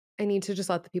I need to just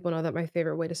let the people know that my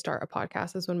favorite way to start a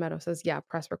podcast is when Meadow says, yeah,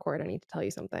 press record. I need to tell you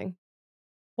something.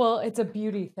 Well, it's a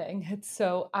beauty thing. It's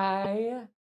so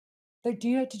did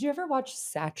you ever watch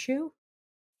Satchu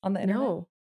on the internet? No.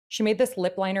 She made this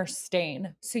lip liner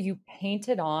stain. So you paint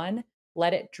it on,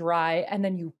 let it dry, and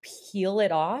then you peel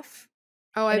it off.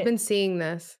 Oh, And I've been seeing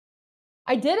this.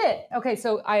 I did it. Okay,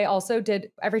 so I also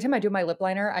did every time I do my lip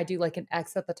liner, I do like an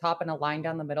X at the top and a line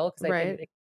down the middle because I think Right. it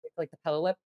makes like the pillow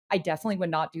lip. I definitely would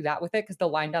not do that with it because the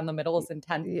line down the middle is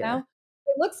intense Yeah. now.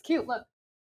 It looks cute. Look,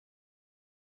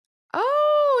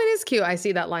 Oh, it is cute. I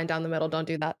see that line down the middle. Don't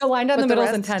do that. the line down But the the middle is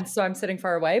rest, intense, so I'm sitting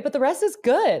far away, but the rest is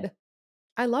good.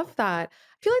 I love that.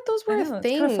 I feel like those I were a know, it's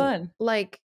kind of thing. fun.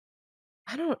 Like,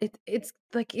 I don't know. It's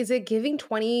like, is it giving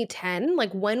 2010?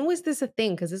 Like, when was this a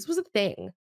thing? Because this was a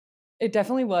thing. It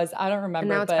definitely was. I don't And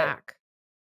remember, now it's but back.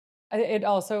 it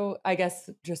also, I guess,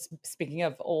 just speaking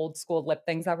of old school lip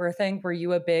things that were a thing, were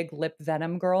you a big lip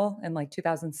venom girl in like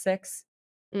 2006?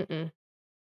 Mm-mm.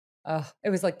 It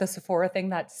was like the Sephora thing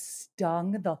that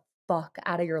stung the fuck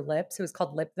out of your lips. It was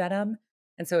called lip venom.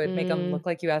 And so it'd make them Mm. look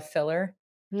like you have filler.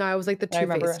 No, I was like the And I Too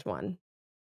remember, Faced one.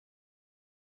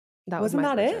 That was wasn't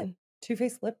my that it? version. Too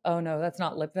Faced lip? Oh no, that's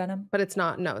not lip venom. But it's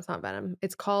not, no, it's not Venom.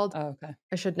 It's called, Oh, okay.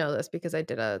 I should know this because I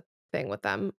did a thing with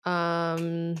them.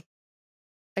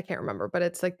 I can't remember, but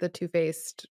it's like the Too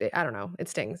Faced. I don't know. It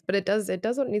stings, but it does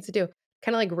what it needs to do.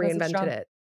 Kind of like Does its reinvented job. it,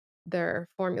 their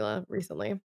formula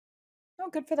recently. Oh,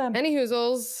 good for them. Any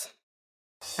hoozles.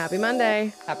 Happy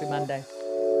Monday. Happy Monday.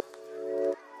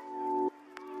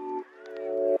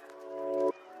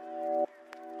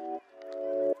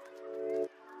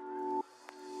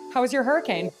 How was your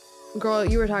hurricane? Girl,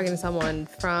 you were talking to someone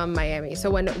from Miami. So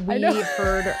when I we know.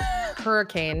 heard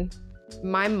hurricane,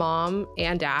 my mom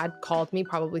and dad called me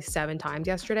probably 7 times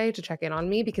yesterday to check in on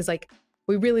me because like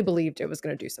we really believed it was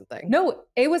going to do something. No,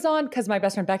 it was on because my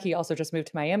best friend Becky also just moved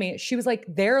to Miami. She was like,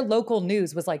 their local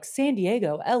news was like San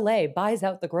Diego, LA buys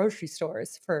out the grocery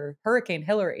stores for Hurricane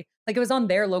Hillary. Like it was on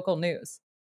their local news.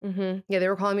 Yeah, they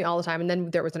were calling me all the time. And then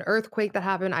there was an earthquake that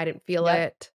happened. I didn't feel Yep.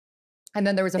 it. And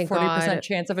then there was a Thank 40% God.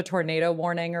 chance of a tornado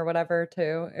warning or whatever,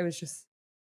 too. It was just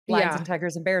lions Yeah. and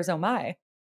tigers and bears. Oh my.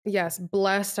 Yes.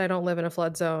 Blessed I don't live in a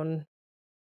flood zone.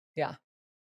 Yeah.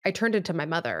 I turned into my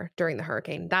mother during the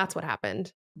hurricane. That's what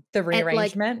happened. The And like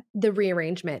rearrangement. the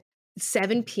rearrangement,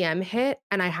 7 p.m. hit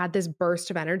and I had this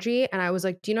burst of energy and I was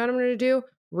like, do you know what I'm going to do?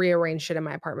 Rearrange shit in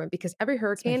my apartment because every It's my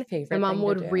hurricane, my favorite mom thing to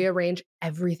would do. rearrange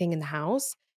everything in the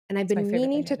house. And I've It's my been favorite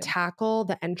meaning thing to to do. tackle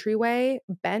the entryway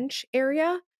bench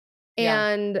area. Yeah.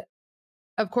 And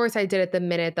of course I did it the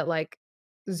minute that like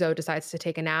Zoe decides to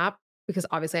take a nap because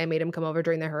obviously I made him come over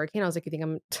during the hurricane. I was like, you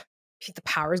think the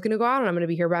power is going to go out and I'm going to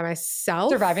be here by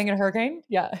myself? Surviving a hurricane?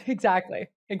 Yeah, exactly. Power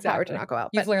to Exactly. not go out.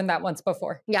 You've But learned that once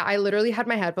before. yeah, I literally had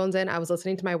my headphones in. I was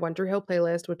listening to my Wonder Hill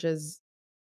playlist, which is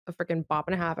a freaking bop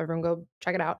and a half. Everyone go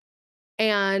check it out.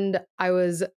 And I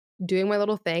was doing my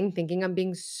little thing, thinking I'm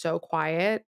being so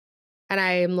quiet. And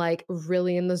I'm like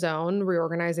really in the zone,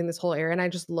 reorganizing this whole area. And I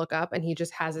just look up and he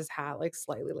just has his hat like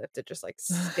slightly lifted, just like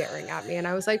staring at me. And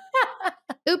I was like,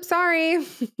 oops, sorry.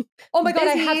 Oh my God,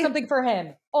 I have Busy. something for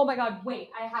him. Oh my God, wait,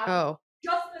 I have Oh,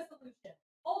 just the solution.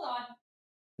 Hold on.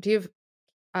 do you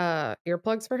have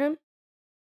earplugs for him?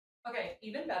 Okay,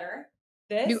 even better.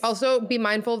 You This. also be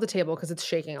mindful of the table because it's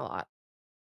shaking a lot.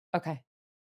 Okay.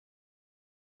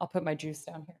 I'll put my juice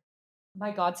down here.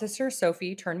 My god sister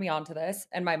Sophie turned me on to this,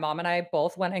 and my mom and I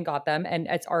both went and got them, and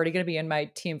it's already going to be in my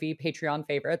TMV Patreon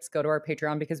favorites. Go to our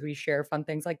Patreon because we share fun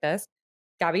things like this.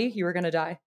 Gabby, you were going to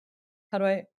die. How do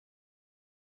I?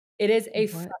 It is a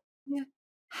What?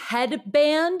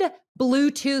 headband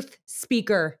Bluetooth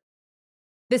speaker.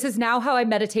 This is now how I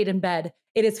meditate in bed.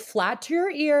 It is flat to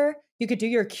your ear. You could do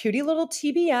your cutie little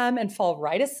TBM and fall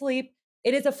right asleep.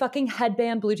 It is a fucking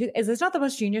headband Bluetooth. Is this not the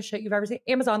most genius shit you've ever seen?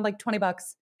 Amazon, like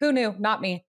 $20. Who knew? Not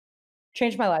me.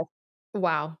 Changed my life.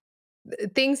 Wow.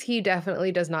 Things he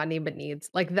definitely does not need but needs.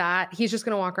 Like that, he's just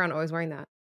going to walk around always wearing that.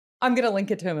 I'm going to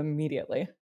link it to him immediately.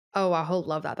 Oh, wow, he'll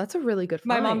love that. That's a really good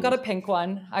My find. mom got a pink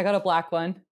one. I got a black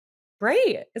one.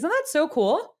 Great. Isn't that so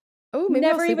cool? Oh, maybe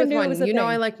Never I'll sleep even with knew it one. was a You know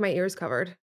I thing. like my ears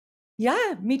covered.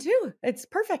 Yeah, me too. It's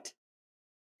perfect.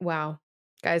 Wow.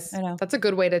 Guys, I know. that's a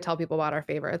good way to tell people about our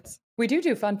favorites. We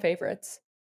do fun favorites.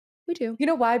 We do. You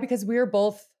know why? Because we're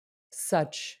both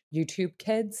such YouTube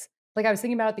kids. Like I was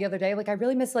thinking about it the other day. Like I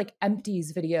really miss like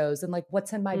empties videos and like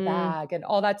what's in my bag and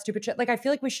all that stupid shit. Like I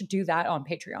feel like we should do that on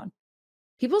Patreon.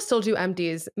 People still do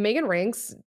empties. Megan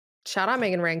Ranks, shout out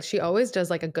Megan Ranks. She always does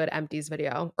like a good empties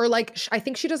video. Or like, I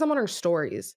think she does them on her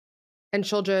stories. And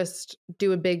she'll just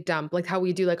do a big dump, like how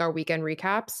we do like our weekend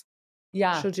recaps.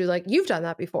 Yeah. She'll do like you've done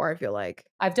that before, I feel like.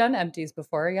 I've done empties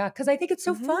before, yeah, because I think it's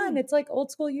so fun. Mhm. It's like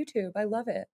old school YouTube. I love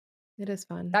it. It is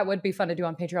fun. That would be fun to do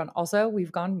on Patreon. Also,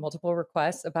 we've gotten multiple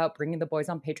requests about bringing the boys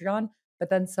on Patreon, but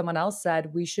then someone else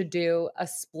said we should do a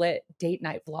split date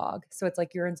night vlog. So it's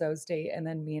like your and Zoe's date and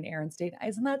then me and Aaron's date.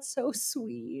 Isn't that so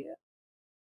sweet?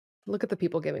 Look at the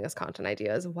people giving us content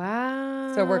ideas. So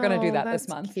we're gonna do Wow, that this that's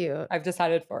month. cute. I've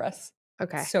decided for us.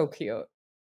 Okay, So cute.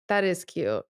 that is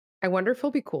cute. I wonder if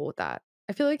he'll be cool with that.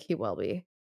 I feel like he will be.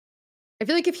 I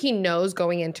feel like if he knows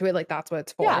going into it, like, that's what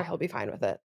it's for, Yeah. he'll be fine with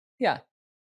it. Yeah.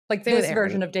 Like Same with this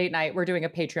version Aaron. of date night, we're doing a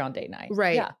Patreon date night.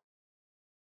 Right. Yeah.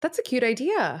 That's a cute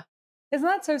idea. Isn't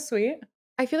that so sweet?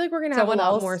 I feel like we're gonna have a Someone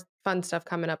lot more else fun stuff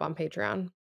coming up on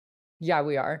Patreon. Yeah,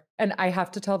 we are. And I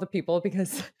have to tell the people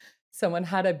because someone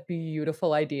had a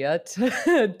beautiful idea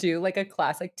to do like a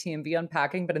classic TMV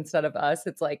unpacking, but instead of us,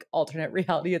 it's like alternate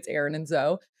reality. It's Aaron and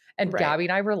Zoe. And Right. Gabby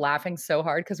and I were laughing so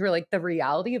hard because we're like, the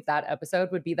reality of that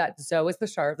episode would be that Zoe is the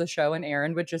star of the show and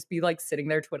Aaron would just be like sitting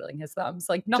there twiddling his thumbs,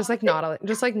 like Just, not. like,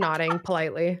 just, like, nodding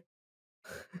politely.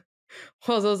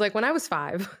 Wells was like, "When I was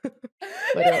 5."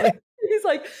 Literally. He's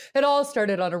like, it all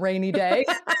started on a rainy day.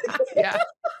 Yeah.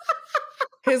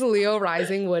 His Leo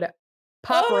rising would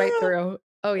pop right Ah, through.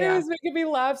 Oh, it yeah. was making me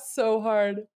laugh so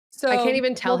hard. I can't So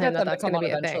even tell we'll him get that them to that's come gonna on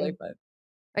be a eventually, thing. but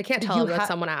I can't tell you him that have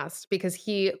someone asked because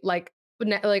he, like,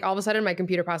 all of a sudden, my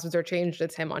computer passwords are changed,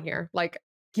 it's him on here. Like,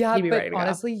 yeah, he'd be but ready to go.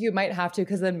 honestly, you might have to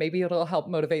because then maybe it'll help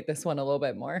motivate this one a little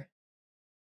bit more.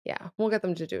 Yeah, we'll get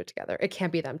them to do it together. It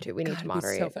can't be them 2, we need God, to it'd be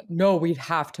so moderate. fun. No, we'd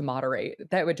have to moderate.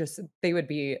 That would just they would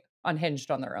be unhinged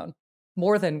on their own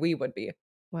more than we would be.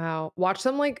 Wow. Watch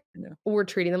them, like, You know? we're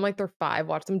treating them like they're 5.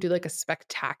 Watch them do, like, a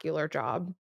spectacular job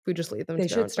if we just leave them They to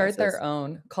their own should start their devices.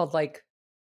 own called like,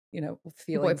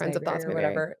 feelings Boyfriends may of vary thoughts or may vary.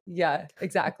 whatever. Yeah,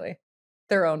 exactly.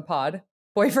 Their own pod.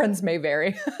 Boyfriends may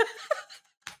vary.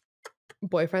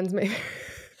 Boyfriends may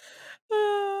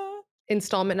Ah,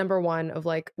 installment number 1 of,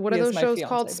 like, what are he is those my shows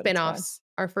called? fiance, but it's fine. Spinoffs.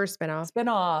 Our first spinoff.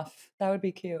 Spin-off. That would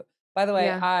be cute. By the way,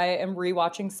 Yeah. I am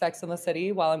rewatching Sex and the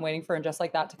City while I'm waiting for And Just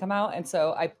Like That to come out. And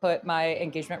so I put my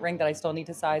engagement ring that I still need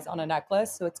to size on a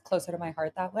necklace. So it's closer to my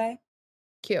heart that way.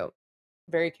 Cute.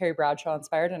 Very Carrie Bradshaw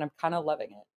inspired, and I'm kind of loving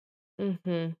it.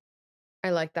 Mhm. I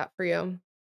like that for you.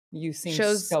 You seem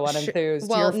Shows so sh unenthused.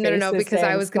 well, Your no, no, face no, is because I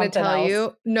saying was gonna something tell else.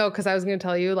 you no, because I was gonna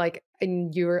tell you, like,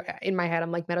 and you were in my head,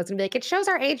 I'm like, Meadow's gonna be like, "It shows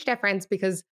our age difference,"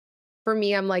 because for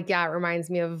me, I'm like, yeah, it reminds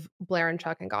me of Blair and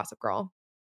Chuck and Gossip Girl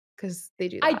because they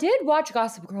do I that. did watch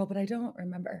Gossip Girl, but I don't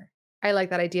remember. I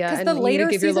like that idea, Because the and you need to later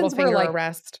give your little seasons were finger a like,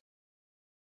 rest.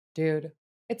 dude,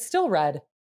 it's still red.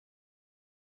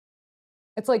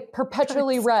 It's like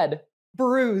perpetually Cuts. red,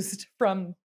 bruised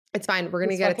from It's fine, we're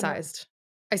gonna this get it fucking sized.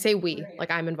 I say we, Great.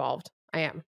 like, I'm involved. I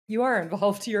am. You are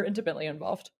involved. You're intimately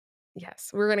involved.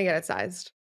 Yes, we're gonna get it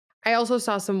sized. I also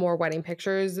saw some more wedding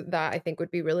pictures that I think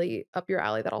would be really up your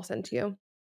alley that I'll send to you.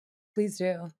 Please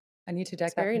do. I need to It's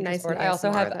deck that very Pinterest nice and board. I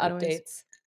also have ASMR, that noise. updates.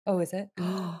 Oh, is it?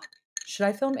 Should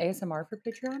I film ASMR for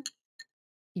Patreon?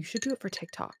 You should do it for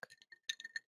TikTok.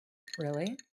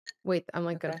 Really? Wait, I'm,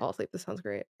 like, gonna Okay. fall asleep. This sounds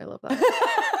great. I love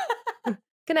that.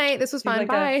 Good night. This was Do you fun. like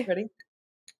a Bye. ready?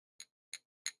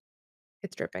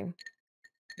 It's dripping.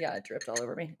 Yeah, it dripped all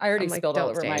over me. I already I'm like, spilled all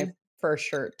 "Don't over my stain." first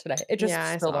shirt today. It just Yeah,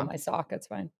 I spilled on saw. my sock. It's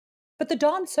fine. But the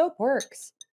Dawn soap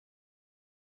works.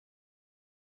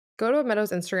 Go to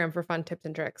Meadow's Instagram for fun tips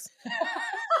and tricks.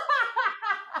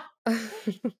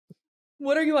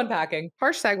 What are you unpacking?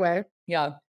 Harsh segue.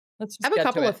 Yeah. Let's I just have a get to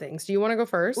couple of it. things. Do you wanna go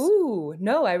first? Ooh,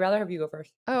 no, I'd rather have you go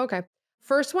first. Oh, okay.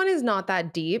 First one is not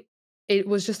that deep. It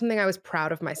was just something I was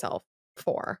proud of myself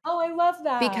for. Oh, I love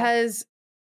that. Because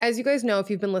as you guys know, if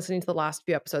you've been listening to the last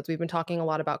few episodes, we've been talking a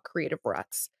lot about creative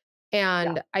ruts. Yeah.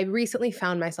 And I recently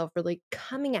found myself really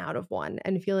coming out of one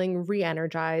and feeling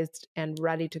re-energized and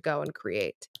ready to go and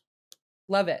create.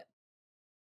 Love it.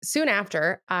 Soon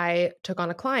after, I took on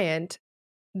a client.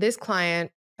 This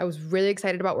client, I was really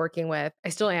excited about working with. I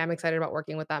still am excited about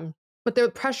working with them. But the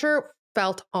pressure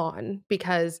felt on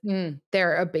because Mm.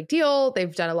 they're a big deal.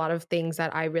 They've done a lot of things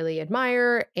that I really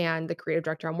admire. And the creative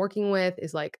director I'm working with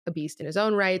is like a beast in his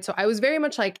own right. So I was very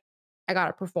much like, I got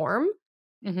to perform.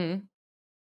 Mhm.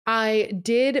 I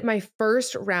did my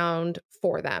first round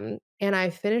for them and I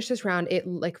finished this round. It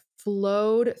like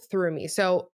flowed through me.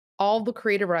 So all the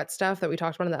creative rut stuff that we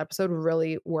talked about in the episode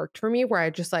really worked for me, where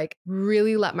I just like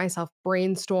really let myself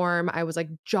brainstorm. I was like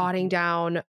jotting Mhm.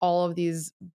 down all of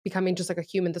these, becoming just like a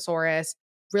human thesaurus,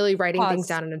 really writing things Pause.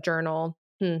 down in a journal.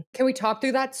 Can we talk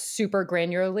through that super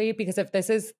granularly? Because if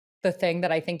this is the thing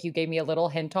that I think you gave me a little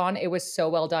hint on, it was so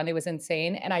well done. It was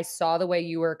insane. And I saw the way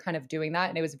you were kind of doing that,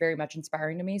 and it was very much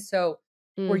inspiring to me. So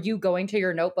Were Mm. you going to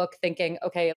your notebook thinking,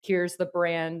 "Okay, here's the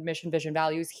brand, mission, vision,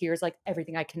 values. Here's, like,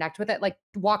 everything I connect with it." Like,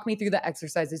 walk me through the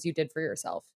exercises you did for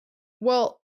yourself.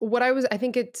 Well, I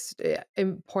think it's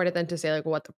important then to say like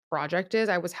what the project is.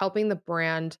 I was helping the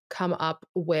brand come up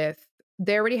with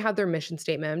they already had their mission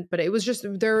statement, but it was just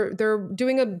they're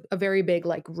doing a very big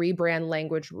like rebrand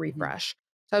language Mhm, refresh.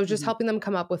 So I was just mhm, helping them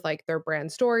come up with like their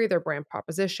brand story, their brand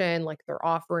proposition, like their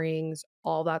offerings,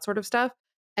 all that sort of stuff.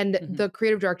 And mhm. the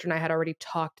creative director and I had already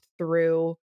talked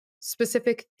through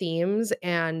specific themes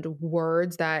and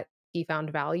words that he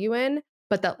found value in,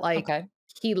 but that like Okay.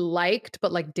 he liked,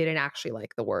 but, like, didn't actually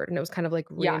like the word, and it was kind of like Yeah,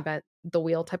 reinvent the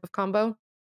wheel type of combo.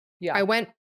 I yeah, went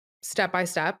step by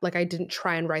step, like, I didn't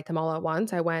try and write them all at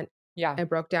once, I went yeah. and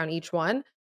broke down each one,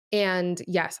 and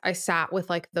yes, I sat with,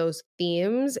 like, those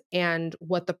themes and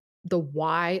what the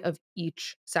why of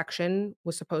each section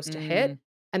was supposed to hit, Mm,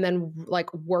 and then,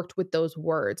 like, worked with those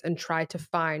words and tried to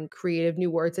find creative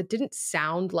new words that didn't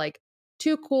sound like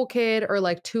too cool kid or,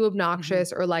 like, too mhm.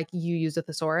 obnoxious or like you use a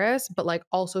thesaurus, but, like,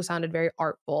 also sounded very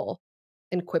artful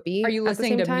and Are quippy you at the listening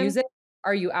same to time. music?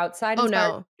 Are you outside Oh, inspired?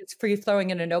 no. Just free flowing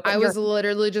in a notebook? I You're was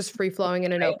literally just free That's flowing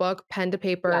in a great. notebook, pen to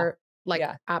Yeah, paper, like,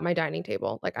 yeah, at my dining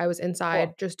table. Like, I was cool.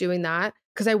 inside just doing that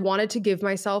because I wanted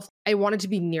to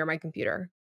be near my computer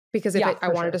because if Yeah, I for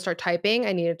wanted to sure. start typing,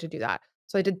 I needed to do that.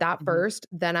 So I did that Mhm, first,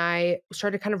 then I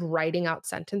started kind of writing out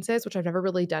sentences, which I've never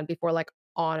really done before, like,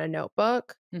 on a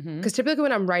notebook. mhm. Because typically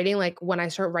when I'm writing, like, when I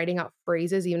start writing out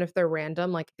phrases, even if they're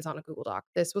random, like, it's on a Google Doc.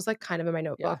 This was, like, kind of in my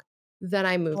Yeah, notebook. Then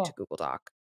I moved to cool, Google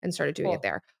Doc and started doing it cool.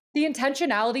 there. The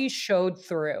intentionality showed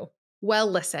through. Well,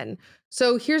 listen.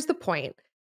 So here's the point.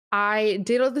 I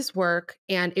did all this work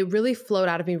and it really flowed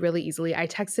out of me really easily. I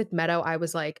texted Meadow. I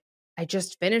was like, I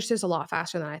just finished this a lot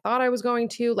faster than I thought I was going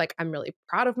to. Like, I'm really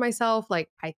proud of myself. Like,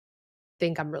 I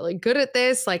think I'm really good at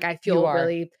this. Like, I You feel are.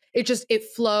 really, it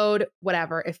flowed,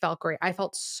 whatever. It felt great. I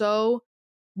felt so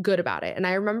good about it. And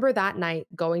I remember that night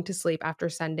going to sleep after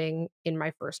sending in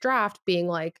my first draft, being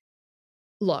like,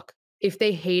 look, if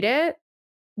they hate it,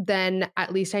 then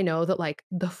at least I know that like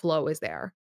the flow is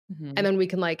there and Mhm. then we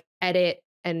can like edit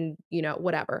and,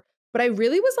 whatever. But I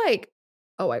really was like,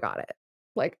 "Oh, I got it."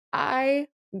 Like, I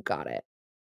got it.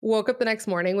 Woke up the next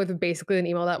morning with basically an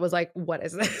email that was like, "What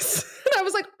is this?" And I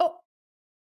was like, "Oh,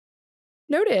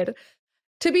 noted."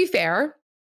 To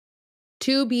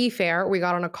be fair we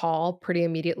got on a call pretty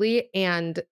immediately,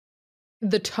 and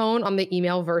the tone on the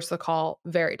email versus the call,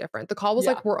 very different. The call was Yeah,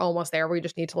 like, "We're almost there. We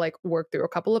just need to, like, work through a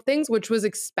couple of things," which was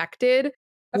expected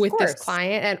of with this course.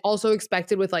 client and also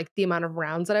expected with, like, the amount of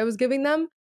rounds that I was giving them.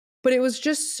 But it was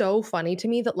just so funny to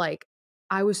me that, like,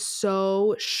 I was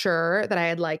so sure that I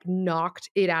had, like, knocked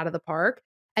it out of the park,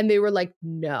 and they were like,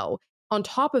 "No." On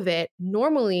top of it,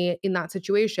 normally in that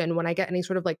situation, when I get any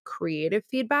sort of, like, creative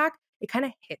feedback, it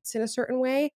kinda hits in a certain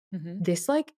way. Mhm. This,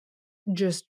 like,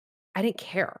 just I didn't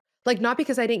care. Like, not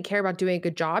because I didn't care about doing a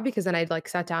good job because then I'd, like,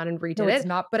 sat down and No, redid it's it,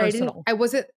 not but personal. I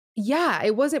wasn't yeah,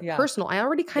 it wasn't Yeah, personal. I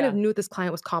already kind of yeah, knew this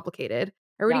client was complicated.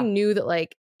 I already yeah. knew that,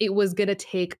 like, it was gonna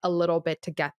take a little bit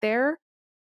to get there,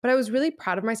 but I was really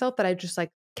proud of myself that I just,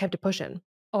 like, kept it pushing,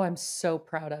 Oh, I'm so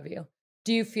proud of you.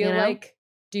 Do you you feel know? like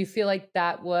do you feel like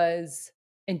that was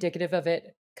indicative of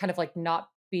it kind of like not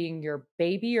being your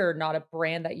baby or not a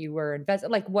brand that you were invested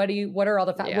like, what are all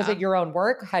the was it Yeah. your own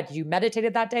work? Had you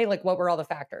meditated that day? Like, what were all the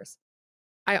factors?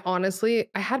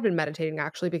 I had been meditating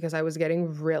actually because I was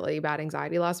getting really bad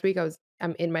anxiety last week.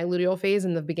 I'm in my luteal phase,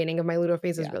 and the beginning of my luteal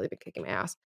phase has Yeah. really been kicking my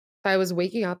ass. So I was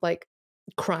waking up, like,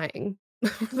 crying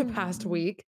for the past Mm.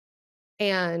 week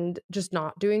and just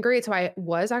not doing great. So I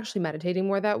was actually meditating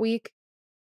more that week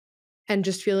and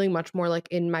just feeling much more, like,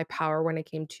 in my power when it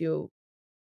came to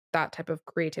that type of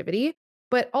creativity.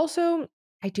 But also,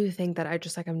 I do think that I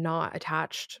just, like, I'm not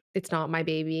attached. It's not my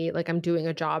baby. Like, I'm doing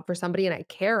a job for somebody and I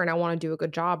care and I wanna do a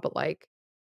good job, but, like,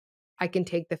 I can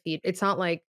take the feed it's not,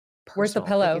 like, Where's the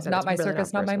personal. Like you pillow? said, Not it's my really circus,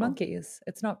 not not my personal. monkeys.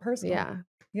 It's not personal. Yeah,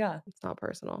 Yeah. it's not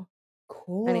personal.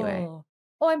 Anyway, Cool.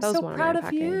 Oh, I'm that was so one of my proud of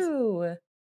unpackings. you.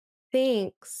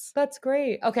 Thanks. That's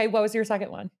great. Okay, what was your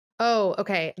second one? Oh,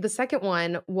 okay. The second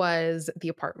one was the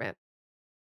apartment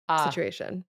Ah,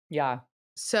 situation. yeah.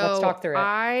 Let's So, talk through it.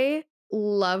 I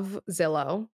love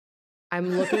Zillow.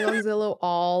 I'm looking on Zillow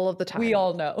all of the We time.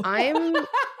 all know. I'm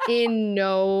in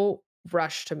no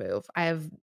rush to move. I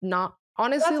have not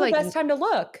honestly, That's the like best time to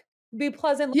look. Be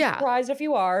pleasantly yeah. surprised if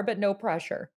you are, but no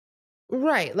pressure.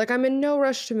 Right. Like, I'm in no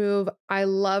rush to move. I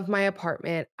love my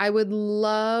apartment. I would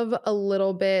love a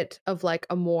little bit of like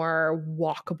a more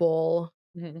walkable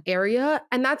Mhm. area.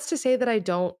 And that's to say that I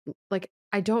don't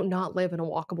not live in a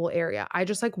walkable area. I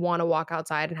just like want to walk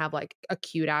outside and have like a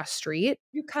cute ass street.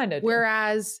 You kinda do.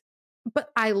 Whereas,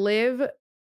 but I live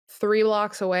 3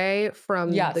 blocks away from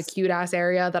the Yes. cute ass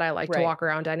area that I like to Right. walk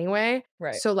around anyway.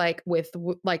 Right. So, like,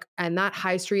 like and that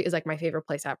high street is, like, my favorite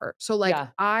place ever. So, like, Yeah.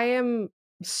 I am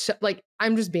like,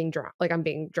 I'm just being I'm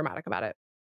being dramatic about it.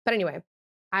 But anyway,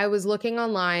 I was looking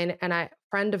online and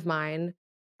friend of mine,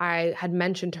 I had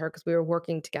mentioned to her because we were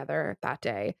working together that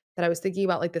day that I was thinking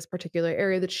about, like, this particular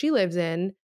area that she lives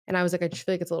in, and I was like, "I just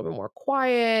feel like it's a little bit more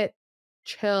quiet,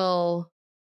 chill,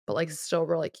 but, like, still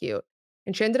really cute."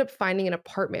 And she ended up finding an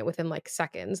apartment within, like,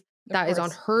 seconds Of that is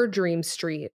on course. her dream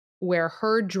street where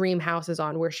her dream house is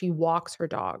on, where she walks her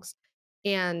dogs.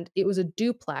 And it was a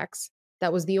duplex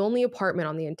that was the only apartment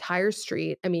on the entire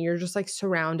street. I mean, you're just, like,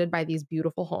 surrounded by these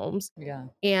beautiful homes. Yeah.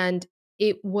 And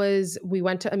we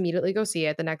went to immediately go see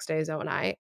it the next day, Zoe and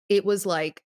I. It was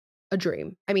like a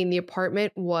dream. I mean, the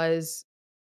apartment was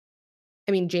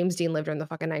I mean, James Dean lived during the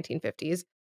fucking 1950s.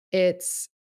 It's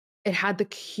it had the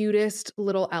cutest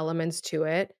little elements to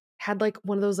it. Had, like,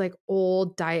 one of those, like,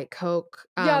 old Diet Coke,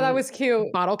 Yeah, that was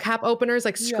cute. bottle cap openers,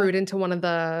 like, Yeah. screwed into one of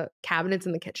the cabinets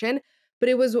in the kitchen, but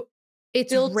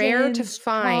it's rare to Built-ins,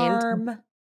 find charm.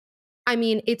 I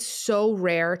mean, it's so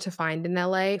rare to find in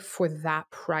LA for that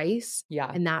price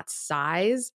Yeah. and that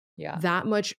size, Yeah. that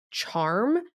much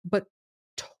charm, but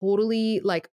totally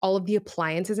like, all of the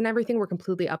appliances and everything were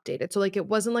completely updated. So, like, it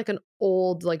wasn't like an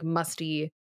old, like,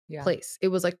 musty Yeah. place. It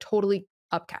was, like, totally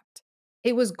upkept.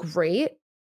 It was great.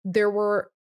 There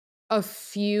were a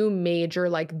few major,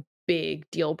 like, big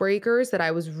deal breakers that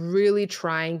I was really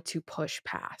trying to push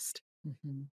past.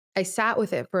 Mhm. I sat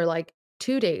with it for, like,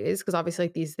 2 days because obviously,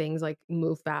 like, these things, like,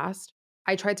 move fast.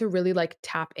 I tried to really, like,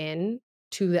 tap in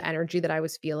to the energy that I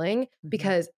was feeling Mhm.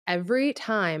 because every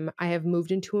time I have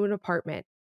moved into an apartment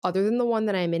other than the one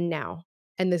that I'm in now,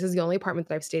 and this is the only apartment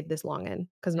that I've stayed this long in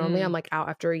because normally I'm, Mm. like, out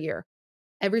after a year.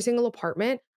 Every single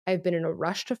apartment, I've been in a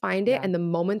rush to find it, Yeah. and the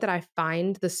moment that I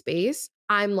find the space,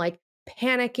 I'm, like,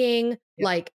 panicking, Yeah.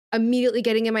 like, immediately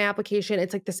getting in my application.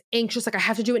 It's, like, this anxious, like, "I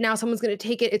have to do it now, someone's gonna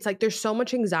take it." It's, like, there's so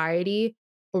much anxiety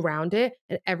around it,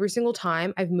 and every single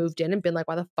time I've moved in and been like,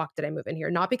 "Why the fuck did I move in here?"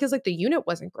 Not because, like, the unit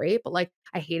wasn't great, but, like,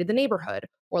 I hated the neighborhood,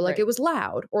 or, like, Right. it was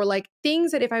loud, or, like,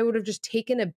 things that if I would've just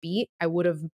taken a beat, I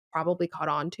would've probably caught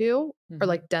on to, or, Mhm.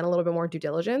 like, done a little bit more due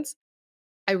diligence.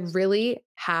 I really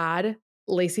had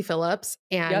Lacey Phillips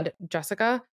and Yep.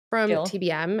 Jessica from Gil.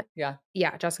 TBM. Yeah.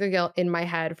 Yeah, Jessica Gill in my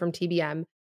head from TBM.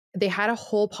 They had a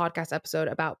whole podcast episode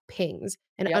about pings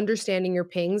and Yep. understanding your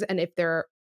pings and if they're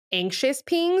anxious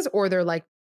pings or they're like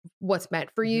what's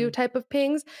meant for you Mhm. type of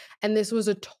pings. And this was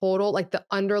a total like the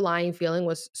underlying feeling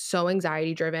was so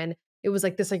anxiety driven. It was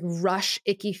like this like rush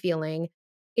icky feeling.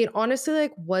 It honestly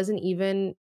like wasn't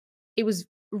even it was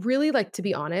really like, to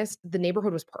be honest, the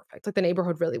neighborhood was perfect. Like, the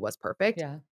neighborhood really was perfect,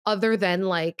 Yeah. other than,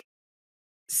 like,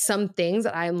 some things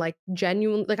that I'm, like,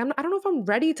 genuine like, I don't know if I'm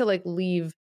ready to, like,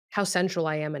 leave how central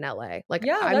I am in LA. Like,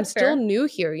 Yeah, I'm that's still fair. new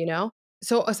here, you know?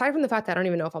 So, aside from the fact that I don't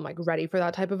even know if I'm, like, ready for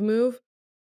that type of move,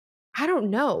 I don't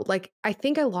know. Like, I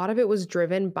think a lot of it was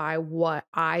driven by what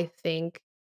I think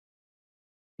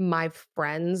my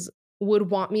friends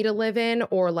would want me to live in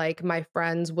or like my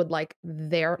friends would like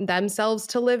themselves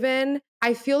to live in.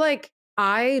 I feel like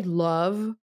I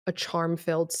love a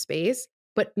charm-filled space,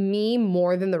 but me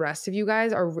more than the rest of you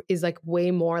guys is like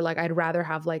way more like I'd rather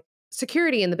have like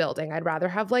security in the building. I'd rather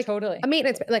have like a Totally.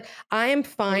 maintenance like I am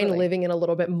fine Totally. living in a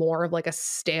little bit more of like a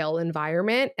stale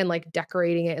environment and like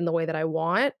decorating it in the way that I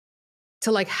want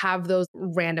to like have those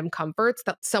random comforts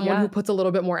that someone who Yeah. puts a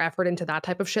little bit more effort into that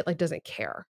type of shit, like, doesn't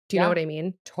care. Do you know Yeah. what I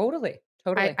mean? Totally.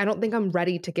 Totally. I don't think I'm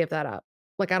ready to give that up.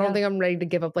 Like, I don't Yeah. think I'm ready to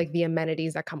give up, like, the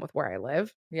amenities that come with where I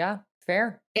live, Yeah.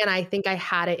 Fair. and I think I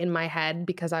had it in my head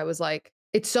because I was like,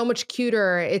 "It's so much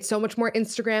cuter, it's so much more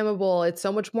Instagrammable, it's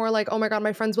so much more like, oh my god,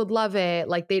 my friends would love it."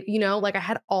 Like, like, I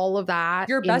had all of that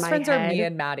Your in best my friends are me head.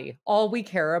 and Maddie. All we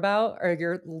care about are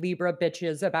your Libra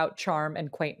bitches about charm and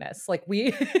quaintness. Like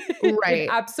we it Right,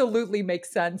 absolutely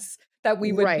makes sense that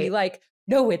we would be right. like,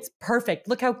 "No, it's perfect.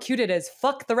 Look how cute it is.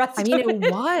 Fuck the I rest mean, of it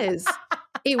it." was.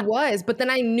 It was, but then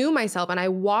I knew myself and I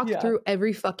walked Yeah. through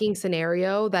every fucking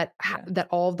scenario Yeah. that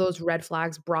all of those red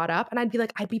flags brought up, and I'd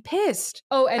be pissed.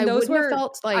 Oh, I and those wouldn't have were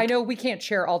felt I like, know we can't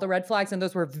share all the red flags, and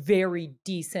those were very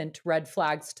decent red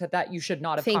flags to that you should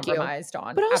not have "Thank you." compromised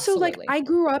on. But also, like, Absolutely. I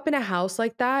grew up in a house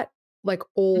like that, like,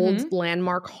 old Mhm.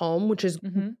 landmark home, which is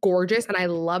Mhm. gorgeous, and I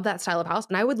love that style of house,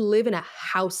 and I would live in a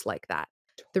house like that.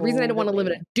 The reason I didn't wanna live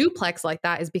in a Totally. duplex like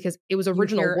that is because it was You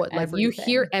original hear wood, like, you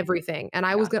hear everything. everything, and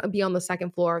I was Yeah. gonna be on the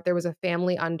 2nd floor, there was a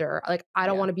family under, like, I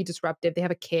don't Yeah. wanna be disruptive, they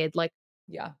have a kid, like,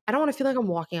 Yeah. I don't wanna feel like I'm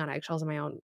walking on eggshells in my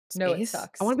own No, it space. I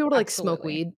sucks. wanna be able to, like, smoke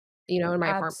Absolutely. weed, in my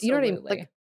apartment. You know what I mean? Like, Absolutely.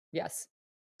 Yes.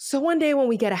 so one day when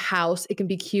we get a house, it can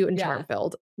be cute and Yeah. charm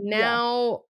filled. Yeah.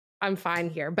 Now I'm fine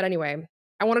here. But anyway,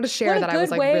 I wanted to share What a that I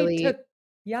was, good like, way really to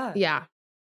yeah. yeah,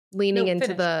 leaning No,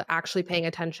 into finish. the actually paying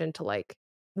attention to, like,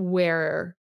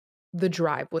 where the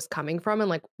drive was coming from and,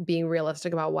 like, being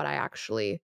realistic about what I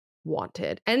actually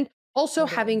wanted. And also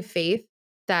having Totally. faith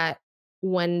that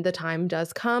when the time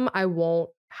does come, I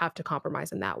won't have to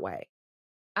compromise in that way.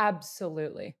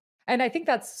 Absolutely. And I think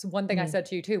that's one thing I Mhm. said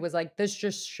to you too was like, this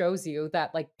just shows you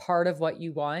that like part of what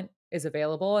you want is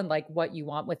available and like what you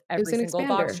want with It was every an single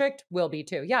box expander. checked will be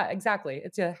too. Yeah, exactly.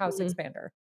 It's a house Mhm. expander.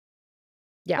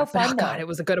 Yeah, How but, oh fun god, though. it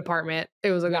was a good apartment.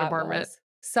 It was a good Yeah, it apartment. was.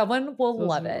 Someone It will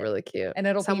was love it really cute. and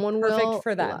it'll be Someone perfect will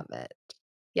for them. love it.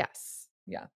 Yes.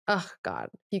 Yeah. Oh god,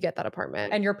 you get that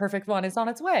apartment. And your perfect one is on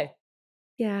its way.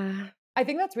 Yeah. I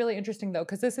think that's really interesting though,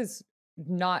 because this is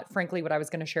not frankly what I was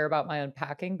going to share about my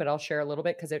unpacking, but I'll share a little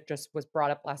bit because it just was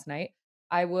brought up last night.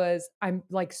 I'm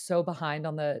like so behind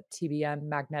on the TBM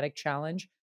magnetic challenge.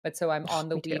 But so I'm on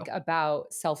the Me too. week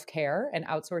about self care and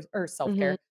self Mhm,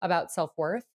 care, about self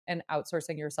worth and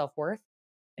outsourcing your self worth.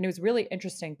 And it was really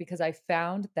interesting because I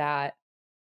found that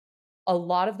a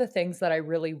lot of the things that I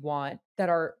really want that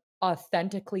are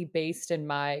authentically based in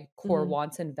my core mhm,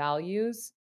 wants and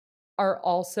values are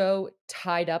also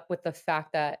tied up with the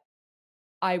fact that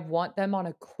I want them on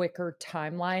a quicker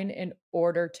timeline in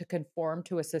order to conform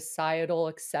to a societal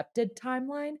accepted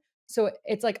timeline. So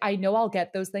it's like I know I'll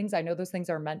get those things. I know those things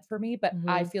are meant for me, but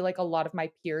I mhm. feel like a lot of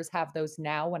my peers have those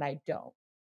now when I don't.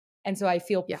 And so I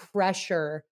feel Yeah.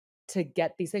 pressure to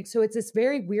get these things. So it's this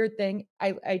very weird thing.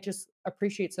 I just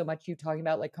appreciate so much you talking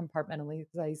about like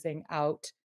compartmentalizing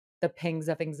out the pings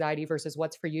of anxiety versus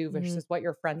what's for you Mhm, versus what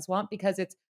your friends want because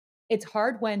it's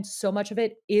hard when so much of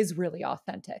it is really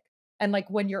authentic. And like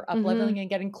when you're up mhm, leveling and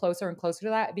getting closer and closer to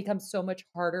that, it becomes so much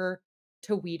harder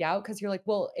to weed out because you're like,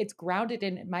 well, it's grounded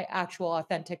in my actual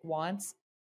authentic wants,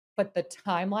 but the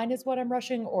timeline is what I'm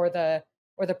rushing or the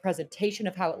presentation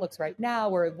of how it looks right now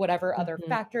or whatever other mhm.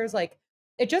 factors. Like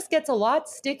it just gets a lot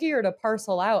stickier to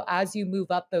parcel out as you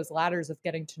move up those ladders of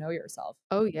getting to know yourself.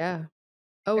 Oh, yeah.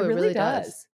 Oh, It it really really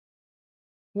does. does.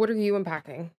 What are you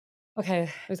unpacking?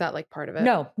 Okay. Is that, like, part of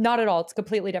it? No, not at all. It's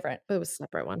completely different. It was a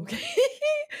separate one. Okay.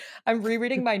 I'm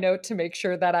rereading my note to make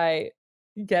sure that I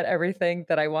get everything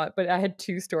that I want, but I had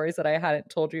 2 stories that I hadn't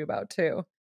told you about too.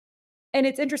 And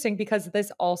it's interesting because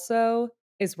this also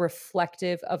is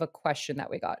reflective of a question that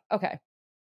we got. Okay.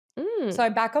 Mm. So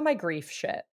I'm back on my grief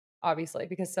shit, obviously,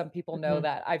 because some people know Mhm,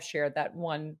 that I've shared that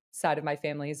one side of my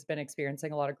family has been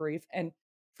experiencing a lot of grief. And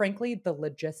frankly, the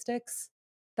logistics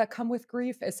that come with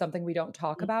grief is something we don't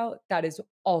talk mhm. about. That is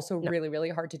also No. really, really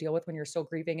hard to deal with when you're still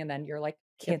grieving. And then you're like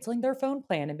Yep. canceling their phone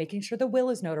plan and making sure the will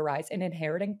is notarized and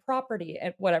inheriting property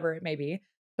and whatever it may be.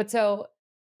 But so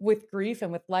with grief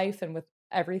and with life and with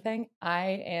everything, I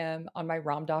am on my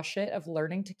Ram Dass shit of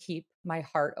learning to keep my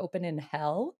heart open in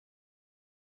hell,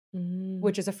 Mm.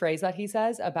 which is a phrase that he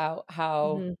says about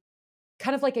how Mhm,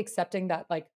 kind of like accepting that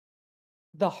like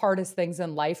the hardest things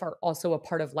in life are also a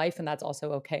part of life and that's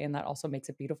also okay and that also makes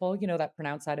it beautiful, you know, that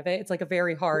pronounced side of it. It's like a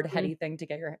very hard, mhm, heady thing to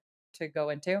get your to go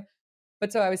into.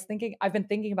 But so I was thinking I've been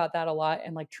thinking about that a lot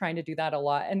and like trying to do that a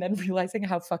lot and then realizing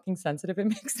how fucking sensitive it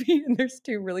makes me. And there's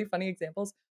 2 really funny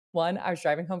examples. One, I was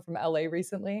driving home from LA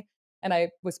recently and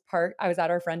I was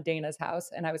at our friend Dana's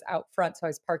house and I was out front so I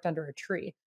was parked under a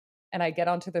tree and I get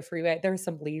onto the freeway. There were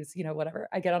some leaves, you know, whatever.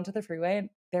 I get onto the freeway and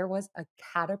there was a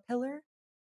caterpillar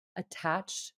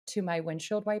attached to my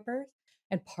windshield wipers.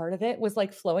 And part of it was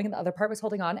like flowing and the other part was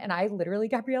holding on. And I literally,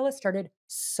 Gabriella, started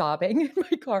sobbing in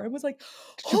my car and was like,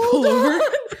 Did you hold pull over?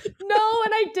 on. No.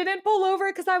 And I didn't pull over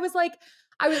because I was like,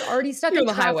 I was already stuck You're on in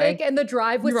the traffic highway. and the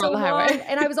drive You was were on so the long. highway.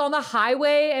 And I was on the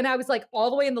highway and I was like all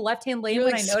the way in the left hand lane You're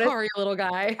when like, I noticed "Sorry, little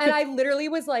guy." and I literally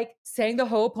was like saying the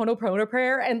Ho'oponopono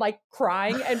prayer and like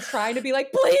crying and trying to be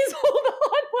like, please hold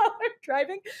on while I'm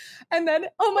driving. And then,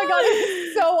 oh my God, it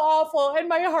was so awful. And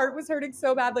my heart was hurting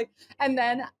so badly. And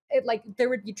then it like, there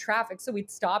would be traffic. So we'd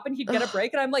stop and he'd get a Ugh,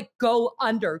 break. And I'm like, go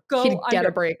under, go he'd get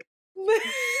a under. break.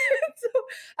 So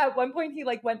at one point he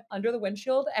like went under the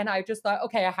windshield and I just thought,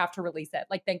 okay, I have to release it.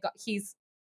 Like, thank God he's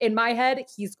in my head,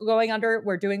 he's going under.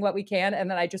 We're doing what we can. And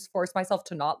then I just forced myself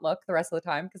to not look the rest of the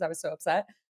time because I was so upset.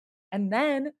 And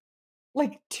then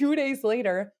like 2 days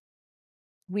later,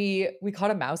 we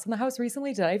caught a mouse in the house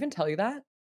recently. Did I even tell you that?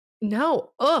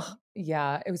 No, ugh.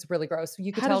 Yeah, it was really gross.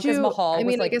 You could How tell did because you Mahal I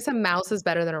was mean, I like guess a mouse is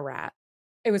better than a rat.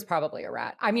 it was probably a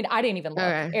rat. I mean, I didn't even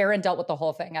look. Okay. Aaron dealt with the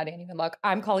whole thing. I didn't even look.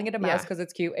 I'm calling it a mouse Yeah. because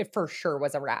it's cute. It for sure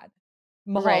was a rat.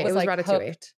 Mahal Right, it was was like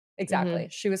Ratatouille. hooked. Exactly.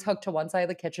 Mhm. She was hooked to one side of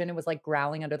the kitchen and was like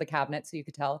growling under the cabinet so you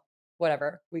could tell.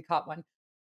 Whatever. We caught one.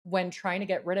 When trying to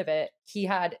get rid of it, he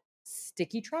had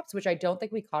sticky traps, which I don't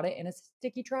think we caught it in a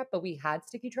sticky trap, but we had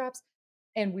sticky traps.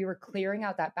 and we were clearing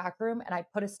out that back room, and I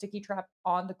put a sticky trap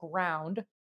on the ground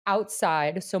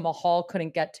outside so Mahal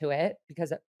couldn't get to it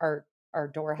because our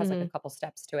door has, like, a Mhm. couple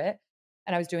steps to it,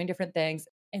 and I was doing different things,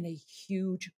 and a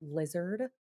huge lizard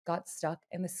got stuck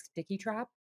in the sticky trap,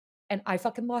 and I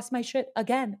fucking lost my shit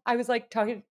again. I was, like,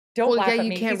 talking don't Well, yeah, laugh at you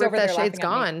me. can't He's rip over that there shit. It's laughing at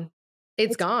me. gone.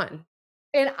 It's It's gone.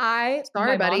 and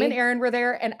Sorry, my mom and buddy. Aaron were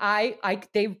there, and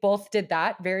they both did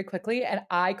that very quickly, and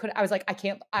I was like, "I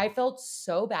can't." I felt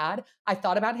so bad. I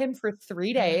thought about him for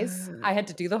 3 days. I had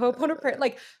to do the Ho'oponopono prayer.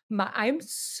 Like, I'm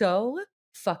so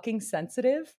fucking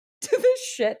sensitive to this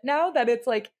shit now that it's,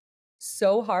 like,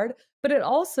 so hard, but it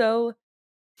also,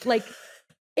 like,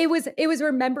 it was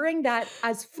remembering that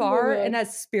as Oh my far and god.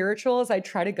 as spiritual as I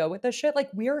try to go with this shit, like,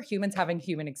 we are humans having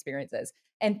human experiences,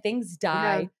 and things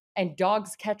Yeah. die, and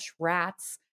dogs catch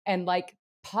rats, and, like,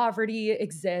 poverty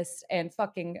exists, and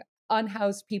fucking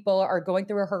unhoused people are going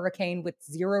through a hurricane with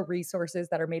 0 resources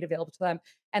that are made available to them,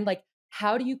 and, like,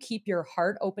 how do you keep your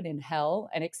heart open in hell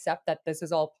and accept that this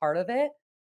is all part of it,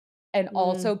 and Mm.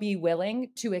 also be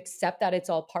willing to accept that it's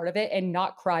all part of it and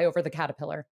not cry over the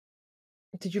caterpillar?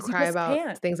 Did you Because you cry just about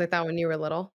can't. things like that when you were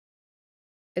little?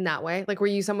 In that way? Like, were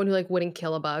you someone who, like, wouldn't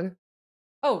kill a bug?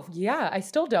 Oh, yeah, I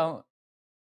still don't.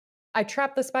 I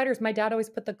trap the spiders. My dad always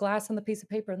put the glass on the piece of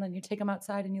paper, and then you take them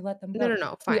outside and you let them No, go. no,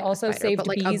 no, We fine, a also spider, but, saved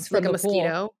like, a bees like, from a the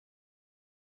pool. mosquito?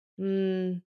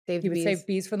 Save He the would save bees.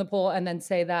 bees from the pool and then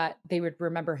say that they would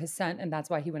remember his scent, and that's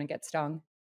why he wouldn't get stung.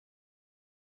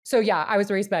 So, yeah, I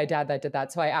was raised by a dad that did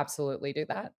that, so I absolutely do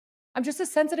that. I'm just a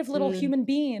sensitive little Mm. human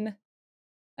being,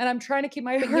 and I'm trying to keep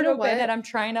my But you heart know open, and what? I'm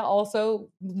trying to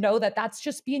also know that that's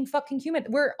just being fucking human.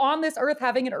 We're on this earth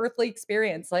having an earthly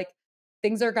experience, like,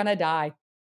 things are gonna die,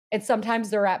 and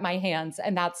sometimes they're at my hands,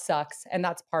 and that sucks, and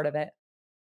that's part of it.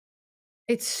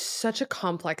 It's such a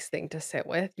complex thing to sit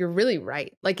with. You're really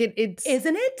right. Like, it's,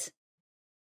 Isn't it?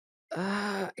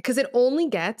 because it only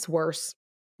gets worse.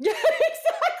 Yeah,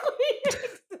 exactly,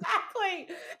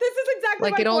 exactly. This is exactly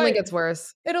Like, my it only point. gets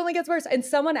worse. It only gets worse, and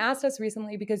someone asked us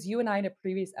recently because you and I in a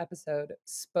previous episode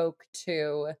spoke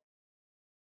to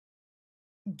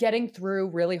getting through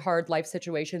really hard life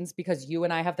situations because you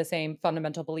and I have the same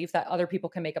fundamental belief that other people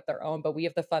can make up their own, but we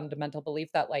have the fundamental belief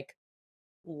that, like,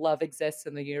 love exists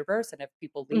in the universe, and if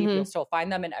people leave, you'll Mhm, still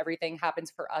find them, and everything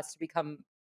happens for us to become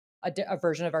a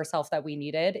version of ourselves that we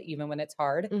needed, even when it's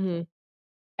hard. mhm.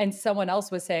 And someone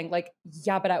else was saying, like,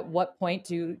 yeah, but at what point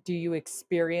do you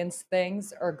experience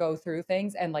things or go through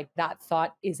things and, like, that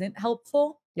thought isn't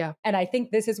helpful? Yeah. And I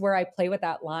think this is where I play with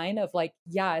that line of, like,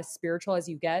 yeah, as spiritual as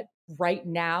you get, right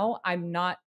now, I'm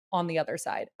not on the other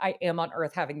side. I am on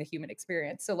earth having the human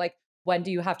experience. So, like, when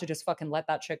do you have to just fucking let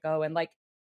that shit go? And, like,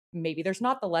 maybe there's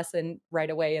not the lesson right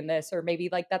away in this, or maybe,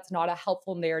 like, that's not a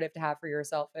helpful narrative to have for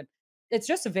yourself. And it's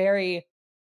just it's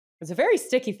a very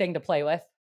sticky thing to play with.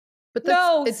 But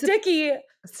No, it's a sticky.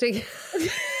 stick.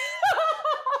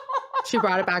 She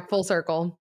brought it back full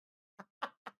circle.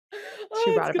 She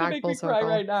Oh, it's brought it gonna back make full me cry circle.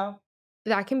 right now.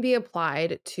 That can be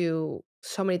applied to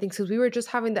so many things because we were just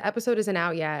having the episode isn't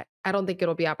out yet. I don't think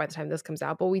it'll be out by the time this comes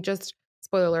out, but we just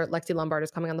spoiler alert, Lexi Lombard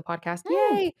is coming on the podcast.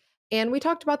 Mm. Yay. And we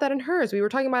talked about that in hers. We were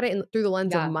talking about it through the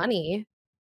lens of Yeah, money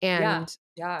yeah, and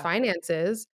yeah.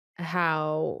 finances,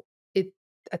 how it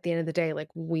at the end of the day, like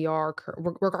we are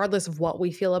regardless of what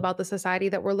we feel about the society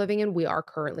that we're living in, we are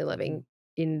currently living Mhm,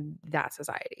 in that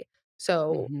society.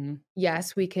 So, mhm,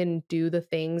 yes, we can do the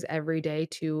things every day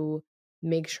to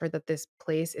make sure that this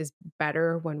place is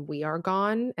better when we are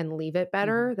gone and leave it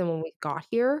mhm. better than when we got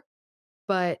here,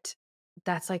 but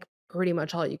that's like pretty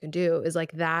much all you can do is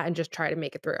like that and just try to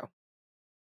make it through.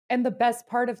 And the best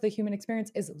part of the human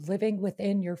experience is living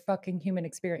within your fucking human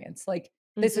experience. Like,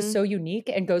 this is Mhm. so unique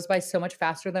and goes by so much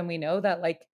faster than we know that,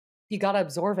 like, you gotta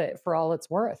absorb it for all it's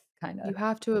worth, You kinda.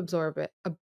 have to absorb it.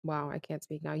 Wow, I can't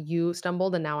speak now. You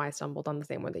stumbled and now I stumbled on the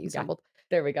same word that you Yeah, stumbled.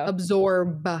 there we go.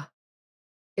 Absorb.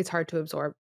 It's hard to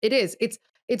absorb. It is.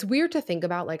 It's weird to think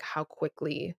about like how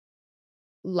quickly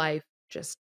life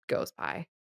just goes by,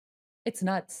 It's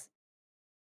nuts.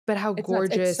 but how It's nuts.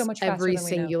 It's so gorgeous much faster every than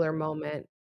we know. singular moment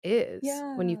is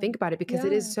when you Yeah, think about it because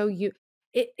it is yeah. so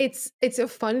it's a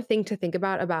fun thing to think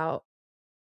about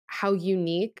how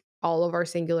unique all of our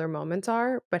singular moments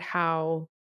are, but how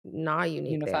not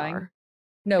unique they Unifying. are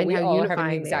No, and we how all are having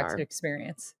the unifying they exact are.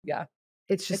 experience. Yeah,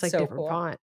 It's just it's like so different cool.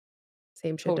 font.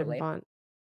 Same shit, different Totally. font.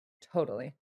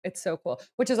 Totally. It's so cool.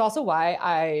 Which is also why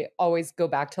I always go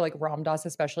back to, like, Ram Dass,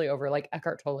 especially over, like,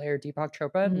 Eckhart Tolle or Deepak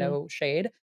Chopra, Mhm. no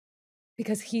shade,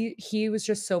 because he was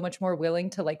just so much more willing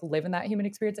to, like, live in that human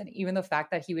experience, and even the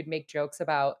fact that he would make jokes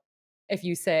about if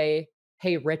you say,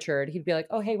 "Hey, Richard," he'd be like,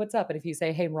 "Oh, hey, what's up?" And if you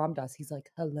say, "Hey, Ram Dass," he's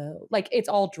like, "Hello." Like, it's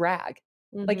all drag.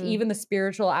 Like, Mhm. even the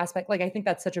spiritual aspect, like, I think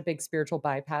that's such a big spiritual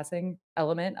bypassing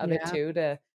element of it Yeah. too,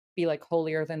 to be, like,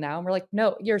 holier than thou, and we're like,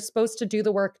 "No, you're supposed to do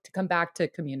the work to come back to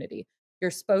community.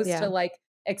 You're supposed to, Yeah. like,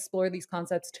 explore these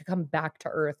concepts to come back to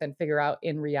earth and figure out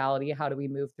in reality, how do we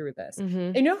move through this?" Mhm.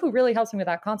 And you know who really helps me with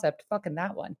that concept? Fucking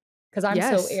that one, because 'cause I'm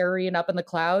so Yes. airy and up in the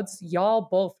clouds. Y'all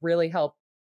both really help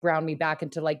ground me back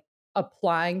into, like,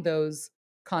 applying those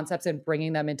concepts and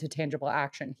bringing them into tangible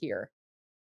action here.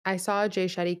 I saw a Jay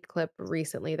Shetty clip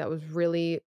recently that was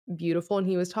really beautiful, and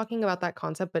he was talking about that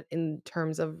concept, but in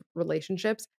terms of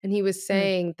relationships, and he was Mm,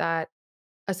 saying that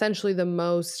essentially the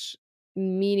most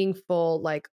meaningful,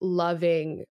 like,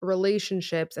 loving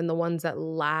relationships and the ones that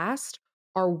last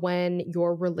are when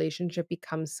your relationship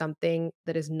becomes something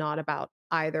that is not about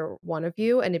either one of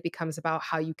you, and it becomes about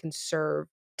how you can serve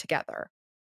together.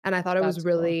 And I thought it was that's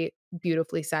cool. really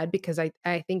beautifully said because I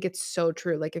think it's so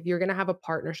true. Like, if you're gonna have a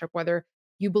partnership, whether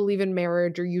you believe in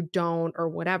marriage or you don't or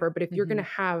whatever, but if you're gonna Mhm,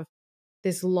 have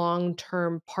this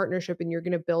long-term partnership and you're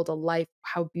gonna build a life,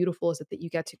 how beautiful is it that you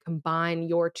get to combine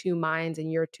your 2 minds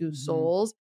and your 2 mhm.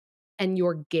 souls and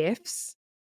your gifts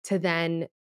to then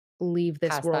leave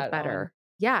this Pass world that on. better.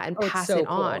 Yeah, and Oh, it's pass it so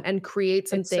on cool. and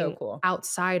create It's so something cool.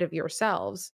 outside of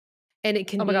yourselves. And it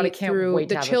can Oh my god, I be can't through wait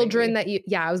the to have a children baby. that you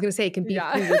yeah, I was gonna say it can be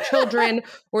Yeah. through your children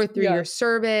or through Yeah, your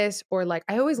service or, like,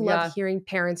 I always love yeah. hearing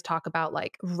parents talk about,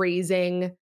 like,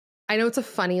 raising I know it's a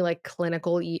funny, like,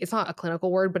 clinical y it's not a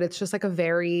clinical word, but it's just, like, a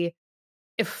very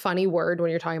a funny word when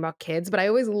you're talking about kids, but I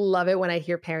always love it when I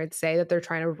hear parents say that they're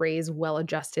trying to raise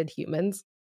well-adjusted humans.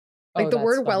 Like, Oh, the that's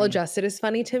word funny. well-adjusted is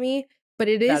funny to me, but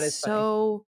it That is is funny.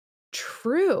 so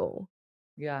true.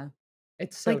 Yeah.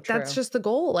 It's so Like, that's true. just the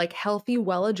goal, like, healthy,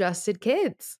 well-adjusted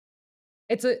kids.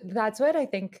 That's what I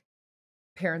think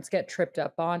parents get tripped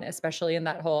up on, especially in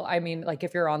that whole, I mean, like,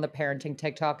 if you're on the parenting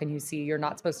TikTok and you see you're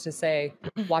not supposed to say,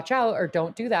 "Watch out," or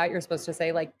 "Don't do that," you're supposed to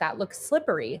say, like, "That looks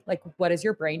slippery." Like, what is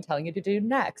your brain telling you to do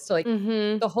next? Like,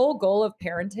 Mhm, the whole goal of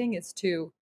parenting is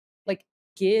to, like,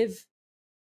 give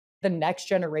the next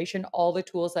generation all the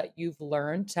tools that you've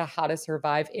learned to how to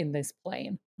survive in this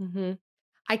plane. mhm.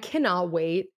 I cannot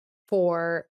wait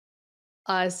for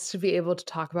us to be able to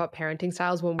talk about parenting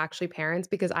styles when we're actually parents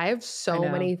because I have I so know.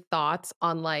 many thoughts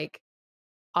on, like,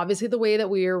 obviously the way that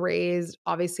we were raised,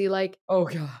 obviously, like Oh,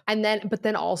 god. and then but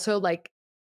then also, like,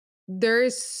 there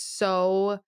is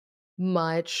so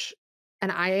much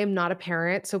and I am not a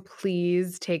parent, so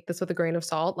please take this with a grain of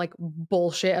salt, like,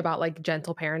 bullshit about, like,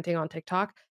 gentle parenting on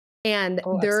TikTok. And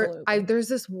Oh, absolutely. there's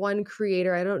this one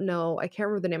creator, I don't know, I can't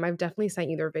remember the name, I've definitely sent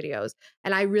you their videos,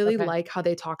 and I really Okay. like how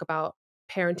they talk about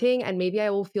parenting, and maybe I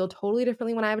will feel totally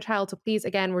differently when I have a child, so please,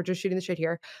 again, we're just shooting the shit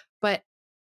here. But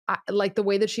I like, the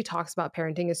way that she talks about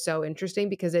parenting is so interesting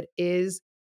because it is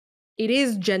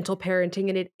gentle parenting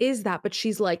and it is that, but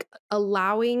she's like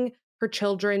allowing her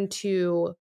children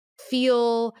to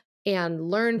feel and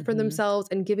learn for Mhm, themselves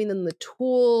and giving them the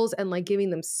tools and like giving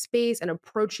them space and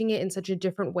approaching it in such a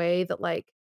different way that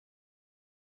like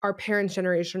our parents'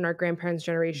 generation, our grandparents'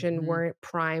 generation mhm. weren't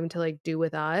primed to like do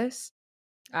with us.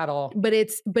 At all. But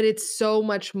it's so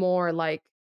much more like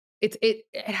it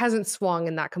hasn't swung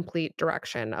in that complete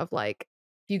direction of like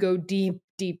you go deep,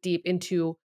 deep, deep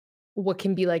into what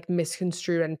can be, like,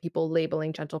 misconstrued and people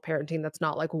labeling gentle parenting that's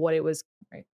not, like, what it was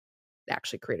Right.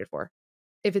 actually created for.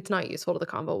 If it's not useful to the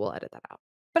convo, we'll edit that out.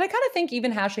 But I kinda think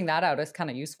even hashing that out is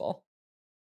kinda useful.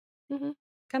 Mhm.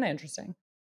 Kinda interesting.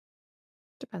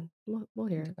 Depends. We'll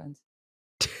hear It it. depends.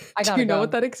 I Do gotta you know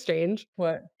what go. that exchange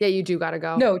What? Yeah, you do gotta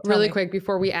go. No, tell Really me. quick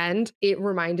before we end, it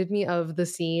reminded me of the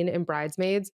scene in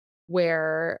Bridesmaids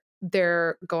where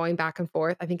they're going back and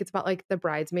forth. I think it's about, like, the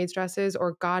bridesmaids' dresses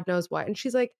or God knows what, and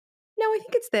she's like, "No, I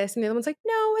think it's this," and the other one's like,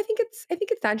 "No, I think it's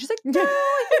that," and she's like, "No,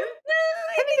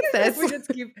 I think it's We this." just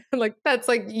keep, I'm like, "That's,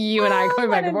 like, you and I "Well, going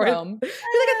back when and in forth." Rome, You're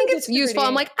like, "I think it's useful."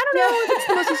 I'm disagree." like, "I don't Yeah. know if it's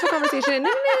the most useful conversation."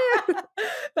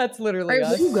 That's All literally right,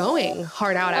 where are us. you going?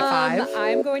 Hard out at 5?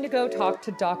 I'm going to go talk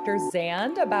to Dr.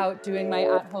 Zand about doing my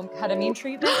at-home ketamine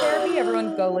treatment therapy.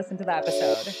 Everyone go listen to the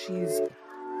episode, She's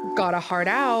got a heart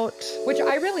out. which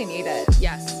I really need it.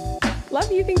 Yes.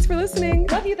 Love you. Thanks for listening.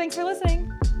 Love you. Thanks for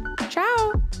listening.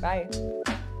 Ciao. Bye.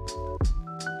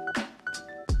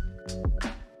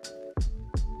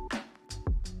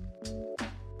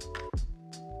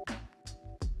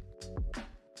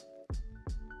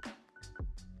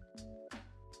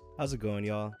 How's it going,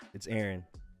 y'all? It's Aaron.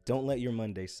 Don't let your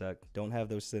Monday suck. Don't have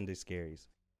those Sunday scaries.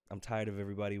 I'm tired of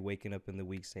everybody waking up in the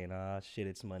week saying, shit,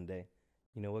 it's Monday.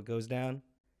 You know what goes down?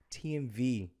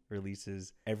 TMV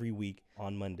releases every week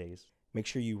on Mondays. Make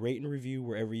sure you rate and review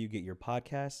wherever you get your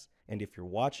podcasts. And if you're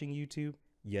watching YouTube,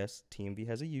 yes, TMV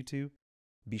has a YouTube.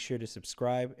 Be sure to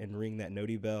subscribe and ring that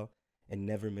noti bell. and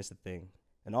never miss a thing.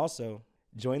 And also,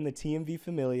 join the TMV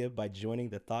Familia by joining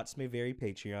the Thoughts May Vary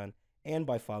Patreon and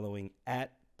by following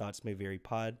at Thoughts May Vary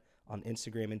Pod on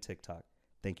Instagram and TikTok.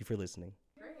 Thank you for listening.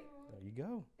 Great. There you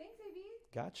go. Thanks, AB.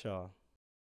 Got y'all.